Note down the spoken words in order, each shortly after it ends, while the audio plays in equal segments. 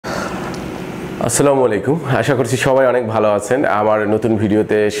আসসালামু আলাইকুম। আশা করছি সবাই অনেক ভালো আছেন। আমার নতুন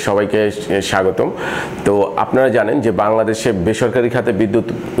ভিডিওতে সবাইকে স্বাগতম। তো আপনারা জানেন যে বাংলাদেশে বেসরকারি খাতে বিদ্যুৎ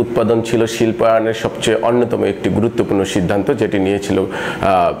উৎপাদন ছিল শিল্পায়নের সবচেয়ে অন্যতম একটি গুরুত্বপূর্ণ সিদ্ধান্ত, যেটি নিয়েছিল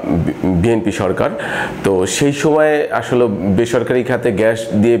বিএনপি সরকার। তো সেই সময়ে আসলে বেসরকারি খাতে গ্যাস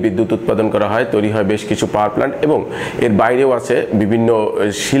দিয়ে বিদ্যুৎ উৎপাদন করা হয়, তৈরি হয় বেশ কিছু পাওয়ার প্ল্যান্ট, এবং এর বাইরেও আছে বিভিন্ন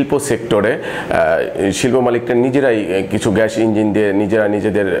শিল্প সেক্টরে শিল্প মালিকরা নিজেরাই কিছু গ্যাস ইঞ্জিন দিয়ে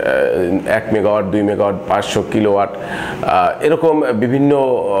নিজেদের 1 মেগাওয়াট, 2 মেগাওয়াট, 500 কিলোওয়াট এরকম বিভিন্ন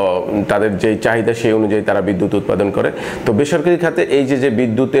তাদের যে চাহিদা সেই অনুযায়ী তারা বিদ্যুৎ উৎপাদন করে। তো বেসরকারি খাতে এই যে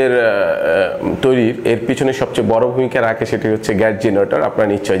বিদ্যুতের তৈরির এর পিছনে সবচেয়ে বড় ভূমিকা রাখে সেটি হচ্ছে গ্যাস জেনারেটর। আপনারা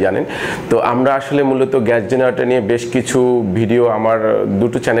নিশ্চয়ই জানেন। তো আমরা আসলে মূলত গ্যাস জেনারেটর নিয়ে বেশ কিছু ভিডিও আমার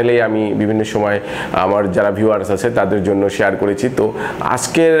দুটো চ্যানেলেই আমি বিভিন্ন সময় আমার যারা ভিউয়ার্স আছে তাদের জন্য শেয়ার করেছি। তো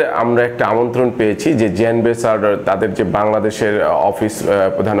আজকের আমরা একটা আমন্ত্রণ পেয়েছি যে জেনবেসার তাদের যে বাংলাদেশের অফিস,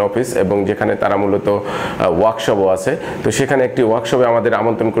 প্রধান অফিস, এবং যেখানে তারা মূলত ওয়ার্কশপও আছে। তো সেখানে একটি ওয়ার্কশপে আমাদের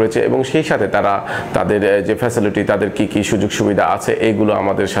আমন্ত্রণ করেছে, এবং সেই সাথে তারা তাদের যে ফ্যাসিলিটি, তাদের কি কি সুযোগ সুবিধা আছে এইগুলো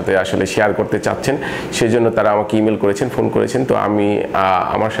আমাদের সাথে আসলে শেয়ার করতে চাচ্ছেন। সেই জন্য তারা আমাকে ইমেল করেছেন, ফোন করেছেন। তো আমি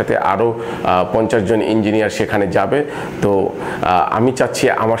আমার সাথে আরও 50 জন ইঞ্জিনিয়ার সেখানে যাবে। তো আমি চাচ্ছি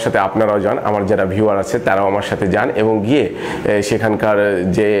আমার সাথে আপনারাও যান, আমার যারা ভিউয়ার আছে তারাও আমার সাথে যান, এবং গিয়ে সেখানকার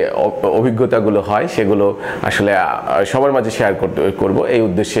যে অভিজ্ঞতাগুলো হয় সেগুলো আসলে সবার মাঝে শেয়ার করব। এই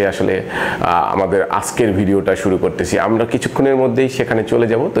উদ্দেশ্যে আসলে আমাদের আজকের ভিডিওটা শুরু করতেছি। আমরা কিছুক্ষণের মধ্যেই সেখানে চলে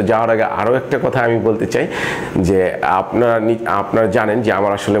যাব। তো যাওয়ার আগে আরও একটা কথা আমি বলতে চাই যে আপনারা জানেন যে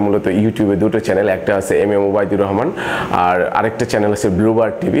আমার আসলে মূলত ইউটিউবে দুটো চ্যানেল, একটা আছে MM ওবায়দুর রহমান, আর আরেকটা চ্যানেল আছে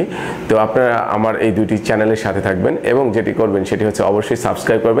ব্লুবার্ড টিভি। তো আপনারা আমার এই দুটি চ্যানেলের সাথে থাকবেন, এবং যেটি করবেন সেটি হচ্ছে অবশ্যই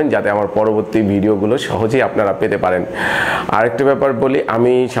সাবস্ক্রাইব করবেন, যাতে আমার পরবর্তী ভিডিওগুলো সহজেই আপনারা পেতে পারেন। আরেকটা ব্যাপার বলি,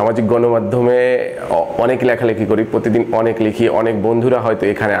 আমি সামাজিক গণমাধ্যমে অনেক লেখালেখি করি, প্রতিদিন অনেক লিখি। অনেক বন্ধুরা হয়তো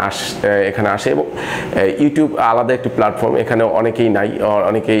এখানে আসে, এবং ইউটিউব আলাদা একটি প্ল্যাটফর্ম, এখানে অনেকেই নাই,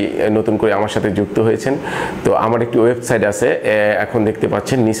 অনেকেই নতুন করে আমার সাথে যুক্ত হয়েছেন। তো আমার একটি ওয়েবসাইট আছে, এখন দেখতে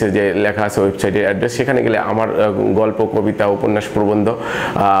পাচ্ছেন নিচে যে লেখা আছে ওয়েবসাইটের অ্যাড্রেস। সেখানে গেলে আমার গল্প, কবিতা, উপন্যাস, প্রবন্ধ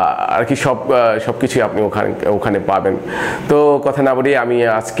আর কি সব কিছুই আপনি ওখানে পাবেন। তো কথা না বলি, আমি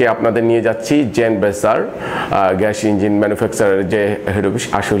আজকে আপনাদের নিয়ে যাচ্ছি জেনবেসার গ্যাস ইঞ্জিন ম্যানুফ্যাকচারার যে হেড অফিস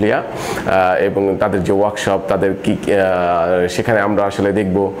আশুলিয়া, এবং তাদের যে ওয়ার্কশপ, তাদের কি সেখানে আমরা আসলে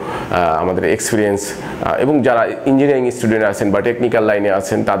দেখব আমাদের এক্সপিরিয়েন্স, এবং যারা ইঞ্জিনিয়ারিং স্টুডেন্ট আছেন বা টেকনিক্যাল লাইনে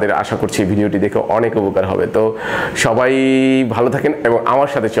আছেন তাদের আশা করছি ভিডিওটি দেখে অনেক উপকার হবে। তো সবাই ভালো থাকেন এবং আমার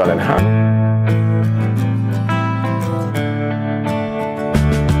সাথে চলেন। হ্যাঁ,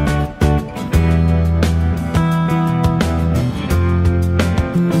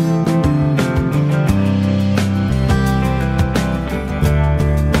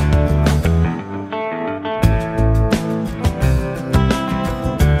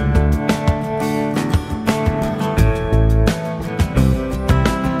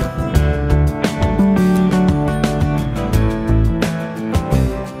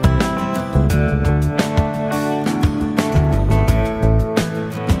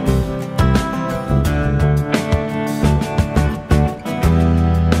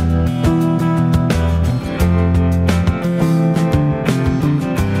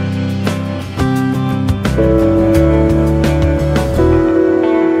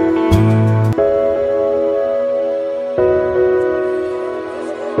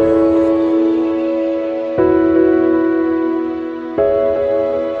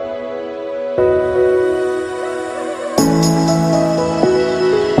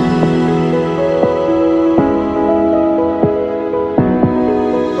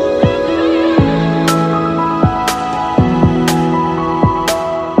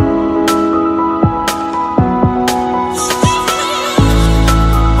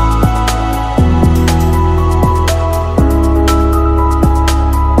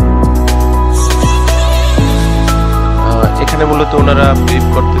 মূলত ওনারা ব্রিফ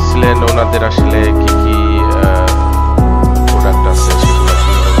করতেছিলেন ওনাদের আসলে কি কি প্রোডাক্ট আছে, সেগুলো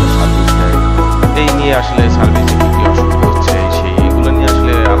সার্ভিস দেয়, এই নিয়ে আসলে সার্ভিসে কি কি অসুবিধা হচ্ছে সেইগুলো নিয়ে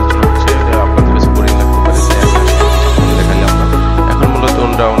আসলে আলোচনা হচ্ছে। আপনাদের কাছে বোরিং লাগতে পারে দেখালে আমরা এখন মূলত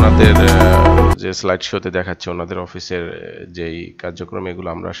ওনাদের যে স্লাইড শোতে দেখাচ্ছে ওনাদের অফিসের যেই কার্যক্রম, এগুলো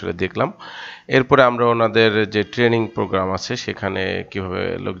আমরা আসলে দেখলাম। এরপরে আমরা ওনাদের যে ট্রেনিং প্রোগ্রাম আছে সেখানে কিভাবে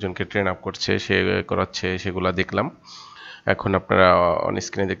লোকজনকে ট্রেন আপ করছে, করাচ্ছে, সেগুলো দেখলাম। এখন আপনারা অন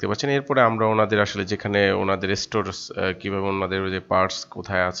স্ক্রিনে দেখতে পাচ্ছেন। এরপরে আমরা ওনাদের আসলে যেখানে ওনাদের স্টোরস, কীভাবে ওনাদের যে পার্টস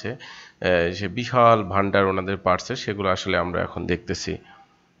কোথায় আছে, সে বিশাল ভান্ডার ওনাদের পার্টসের, সেগুলো আসলে আমরা এখন দেখতেছি।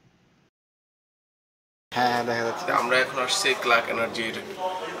 হ্যাঁ, দেখা যাচ্ছে। আমরা এখন আসছি ক্লার্ক এনার্জির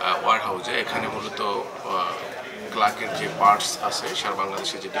ওয়ার হাউসে। এখানে মূলত ক্লার্কের যে পার্টস আছে সারা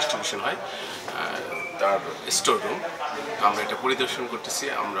বাংলাদেশে যে ডিস্ট্রিবিউশন হয় তার স্টোর রুম। আমরা এটা পরিদর্শন করতেছি।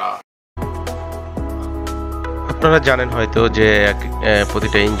 আপনারা জানেন হয়তো যে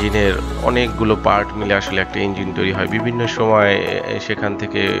প্রতিটা ইঞ্জিনের অনেকগুলো পার্ট মিলে আসলে একটা ইঞ্জিন তৈরি হয়। বিভিন্ন সময় সেখান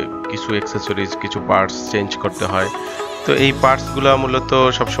থেকে কিছু অ্যাক্সেসরিজ, কিছু পার্টস চেঞ্জ করতে হয়। তো এই পার্টসগুলো মূলত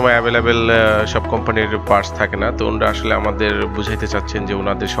সবসময় অ্যাভেলেবেল সব কোম্পানির পার্টস থাকে না। তো ওনারা আসলে আমাদের বুঝাইতে চাচ্ছেন যে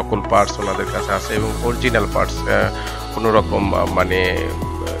ওনাদের সকল পার্টস ওনাদের কাছে আছে এবং অরিজিনাল পার্টস, কোনো রকম মানে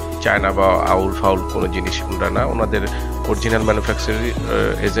চায়না বা আউল ফাউল কোনো জিনিস ওনারা না, ওনাদের অরিজিনাল ম্যানুফ্যাকচারিং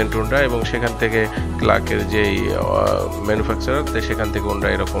এজেন্ট ওনারা, এবং সেখান থেকে ক্লার্কের যেই ম্যানুফ্যাকচারার সেখান থেকে ওনারা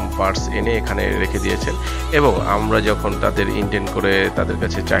এরকম পার্টস এনে এখানে রেখে দিয়েছেন। এবং আমরা যখন তাদের ইন্টেন্ড করে তাদের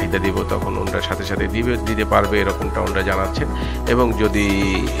কাছে চাহিদা দিব তখন ওনারা সাথে সাথে দিতে পারবে এরকমটা ওনারা জানাচ্ছেন। এবং যদি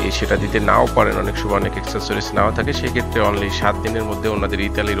সেটা দিতে নাও পারেন, অনেক সময় অনেক অ্যাক্সেসরিজ নাও থাকে, সেক্ষেত্রে অনলি 7 দিনের মধ্যে ওনাদের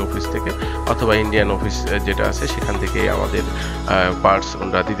ইতালির অফিস থেকে অথবা ইন্ডিয়ান অফিস যেটা আছে সেখান থেকে আমাদের পার্টস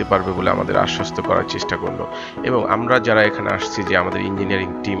ওনারা দিতে পারবে বলে আমাদের আশ্বস্ত করার চেষ্টা করলো। এবং আমরা যারা এখানে আসছি, যে আমাদের ইঞ্জিনিয়ারিং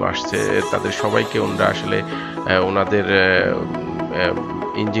টিম আসছে, তাদের সবাইকে ওনারা আসলে ওনাদের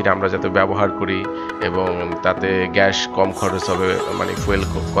ইঞ্জিন আমরা যাতে ব্যবহার করি এবং তাতে গ্যাস কম খরচ হবে, মানে ফুয়েল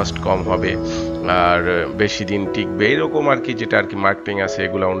কস্ট কম হবে আর বেশি দিন টিকবে, এরকম আর কি, যেটা আর কি মার্কেটিং আছে,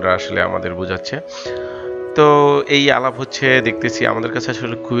 এগুলো ওনারা আসলে আমাদের বোঝাচ্ছে। তো এই আলাপ হচ্ছে, দেখতেছি আমাদের কাছে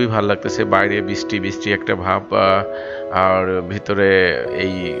আসলে খুবই ভালো লাগতেছে। বাইরে বৃষ্টি বৃষ্টি একটা ভাব আর ভিতরে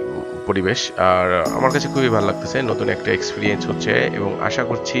এই পরিবেশ, আর আমার কাছে খুবই ভালো লাগতেছে। নতুন একটা এক্সপিরিয়েন্স হচ্ছে এবং আশা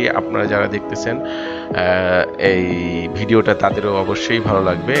করছি আপনারা যারা দেখতেছেন এই ভিডিওটা তাদেরও অবশ্যই ভালো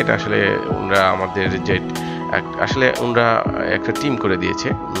লাগবে। এটা আসলে ওনারা আমাদের যে আসলে ওনারা একটা টিম করে দিয়েছে,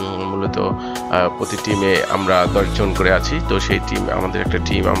 মূলত প্রতি টিমে আমরা 10 জন করে আছি। তো সেই টিম আমাদের একটা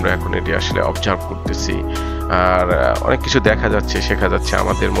টিম, আমরা এখন এটি আসলে অবজার্ভ করতেছি আর অনেক কিছু দেখা যাচ্ছে, শেখা যাচ্ছে।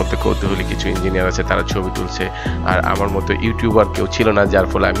 আমাদের মধ্যে কৌতূহলী কিছু ইঞ্জিনিয়ার আছে, তারা ছবি তুলছে, আর আমার মতো ইউটিউবার কেউ ছিল না, যার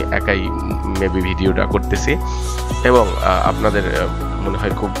ফলে আমি একাই মেবি ভিডিওটা করতেছি। এবং আপনাদের মনে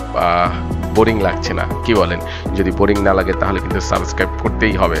হয় খুব বোরিং লাগছে না, কি বলেন? যদি বোরিং না লাগে তাহলে কিন্তু সাবস্ক্রাইব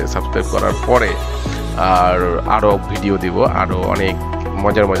করতেই হবে। সাবস্ক্রাইব করার পরে আর আরও ভিডিও দিব, আরও অনেক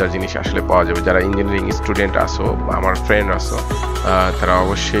মজার মজার জিনিস আসলে পাওয়া যাবে। যারা ইঞ্জিনিয়ারিং স্টুডেন্ট আসো, আমার ফ্রেন্ড আসো, তারা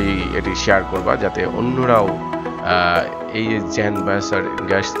অবশ্যই এটি শেয়ার করবা, যাতে অন্যরাও এই জেন বাসার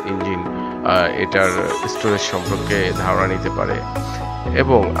গ্যাস ইঞ্জিন এটার স্টোরেজ সম্পর্কে ধারণা নিতে পারে।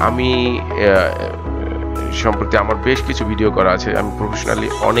 এবং আমি সম্প্রতি আমার বেশ কিছু ভিডিও করা আছে, আমি প্রফেশনালি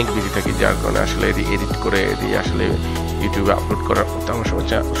অনেক বিজি থাকি, যার কারণে আসলে এটি এডিট করে এটি আসলে ইউটিউবে আপলোড করার আমার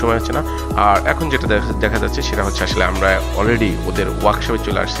সময় হচ্ছে না। আর এখন যেটা দেখা যাচ্ছে সেটা হচ্ছে আসলে আমরা অলরেডি ওদের ওয়ার্কশপে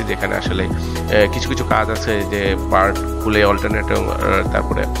চলে আসছি, যেখানে আসলে কিছু কিছু কাজ আছে, যে পার্ট খুলে অল্টারনেটর,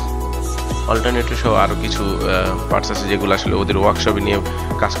 তারপরে অল্টারনেটর সহ আরও কিছু পার্টস আছে যেগুলো আসলে ওদের ওয়ার্কশপে নিয়ে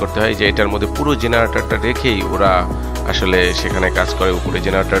কাজ করতে হয়। যে এটার মধ্যে পুরো জেনারেটরটা রেখেই ওরা আসলে সেখানে কাজ করে, উপরে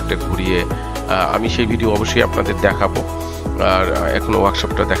জেনারেটরটা ঘুরিয়ে। আমি সেই ভিডিও অবশ্যই আপনাদের দেখাবো। আর এখনো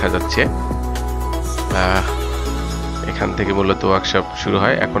ওয়ার্কশপটা দেখা যাচ্ছে, এখান থেকে মূলত ওয়ার্কশপ শুরু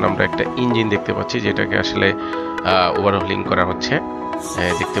হয়। এখন আমরা একটা ইঞ্জিন দেখতে পাচ্ছি, যেটাকে আসলে ওভারহোলিং করা হচ্ছে।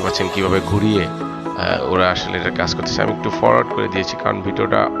 দেখতে পাচ্ছেন কিভাবে ঘুরিয়ে ওরা আসলে এটা কাজ করতেছে। আমি একটু ফরওয়ার্ড করে দিয়েছি কারণ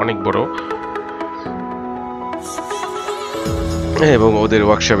ভিডিওটা অনেক বড়, এবং ওদের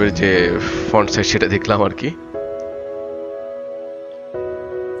ওয়ার্কশপের যে ফন্ট সাইজ সেটা দেখলাম আর কি।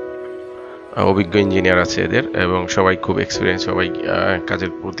 অভিজ্ঞ ইঞ্জিনিয়ার আছে এদের, এবং সবাই খুব এক্সপিরিয়েন্স, সবাই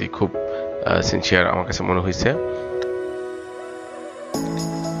কাজের প্রতি খুব সিনসিয়ার আমার কাছে মনে হয়েছে।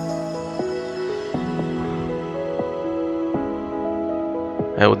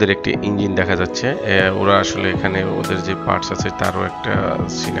 ওদের একটি ইঞ্জিন দেখা যাচ্ছে, ওরা আসলে এখানে ওদের যে পার্টস আছে তারও একটা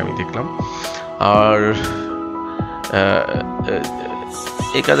সিন আমি দেখলাম। আর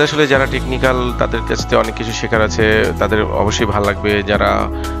এই কাজ আসলে যারা টেকনিক্যাল, তাদের কাছ থেকে অনেক কিছু শেখার আছে, তাদের অবশ্যই ভালো লাগবে। যারা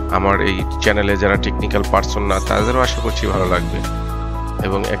আমার এই চ্যানেলে যারা টেকনিক্যাল পার্সন না, তাদেরও আশা করছি ভালো লাগবে।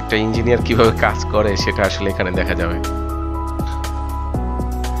 এবং একটা ইঞ্জিনিয়ার কিভাবে কাজ করে সেটা আসলে এখানে দেখা যাবে।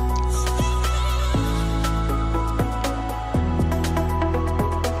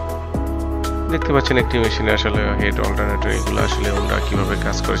 দেখতে পাচ্ছেন একটি মেশিনে আসলে হেড, অল্টারনেটর, এগুলো আসলে ওরা কিভাবে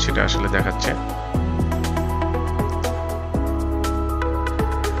কাজ করে সেটা আসলে দেখাচ্ছে।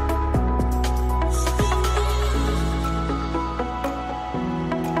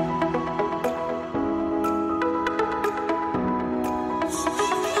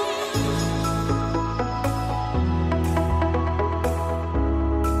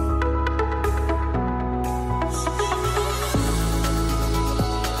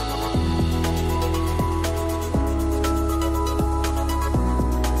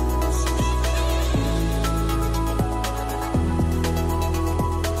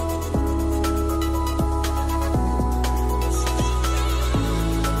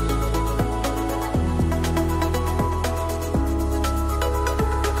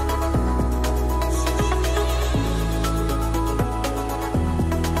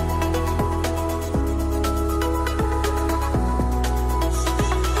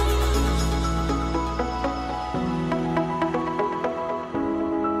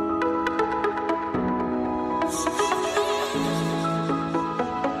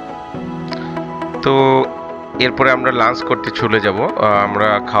 এরপরে আমরা লাঞ্চ করতে চলে যাব, আমরা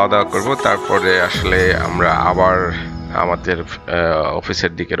খাওয়া দাওয়া করব, তারপরে আসলে আমরা আবার আমাদের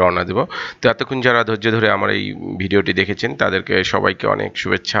অফিসের দিকে রওনা দেব। তো এতক্ষণ যারা ধৈর্য ধরে আমার এই ভিডিওটি দেখেছেন তাদেরকে সবাইকে অনেক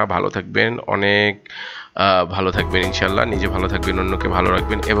শুভেচ্ছা। ভালো থাকবেন, অনেক ভালো থাকবেন ইনশাল্লাহ, নিজে ভালো থাকবেন, অন্যকে ভালো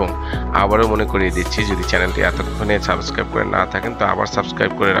রাখবেন। এবং আবারও মনে করিয়ে দিচ্ছি, যদি চ্যানেলটি এতক্ষণে সাবস্ক্রাইব করে না থাকেন তো আবার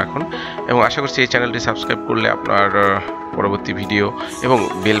সাবস্ক্রাইব করে রাখুন। এবং আশা করছি এই চ্যানেলটি সাবস্ক্রাইব করলে আপনার পরবর্তী ভিডিও এবং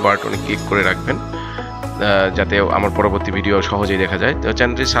বেল বাটনে ক্লিক করে রাখবেন, যাতে আমার পরবর্তী ভিডিও সহজেই দেখা যায়। তো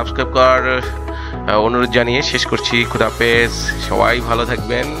চ্যানেলটি সাবস্ক্রাইব করার অনুরোধ জানিয়ে শেষ করছি। খুদা হাফেজ, সবাই ভালো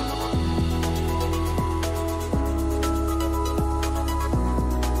থাকবেন।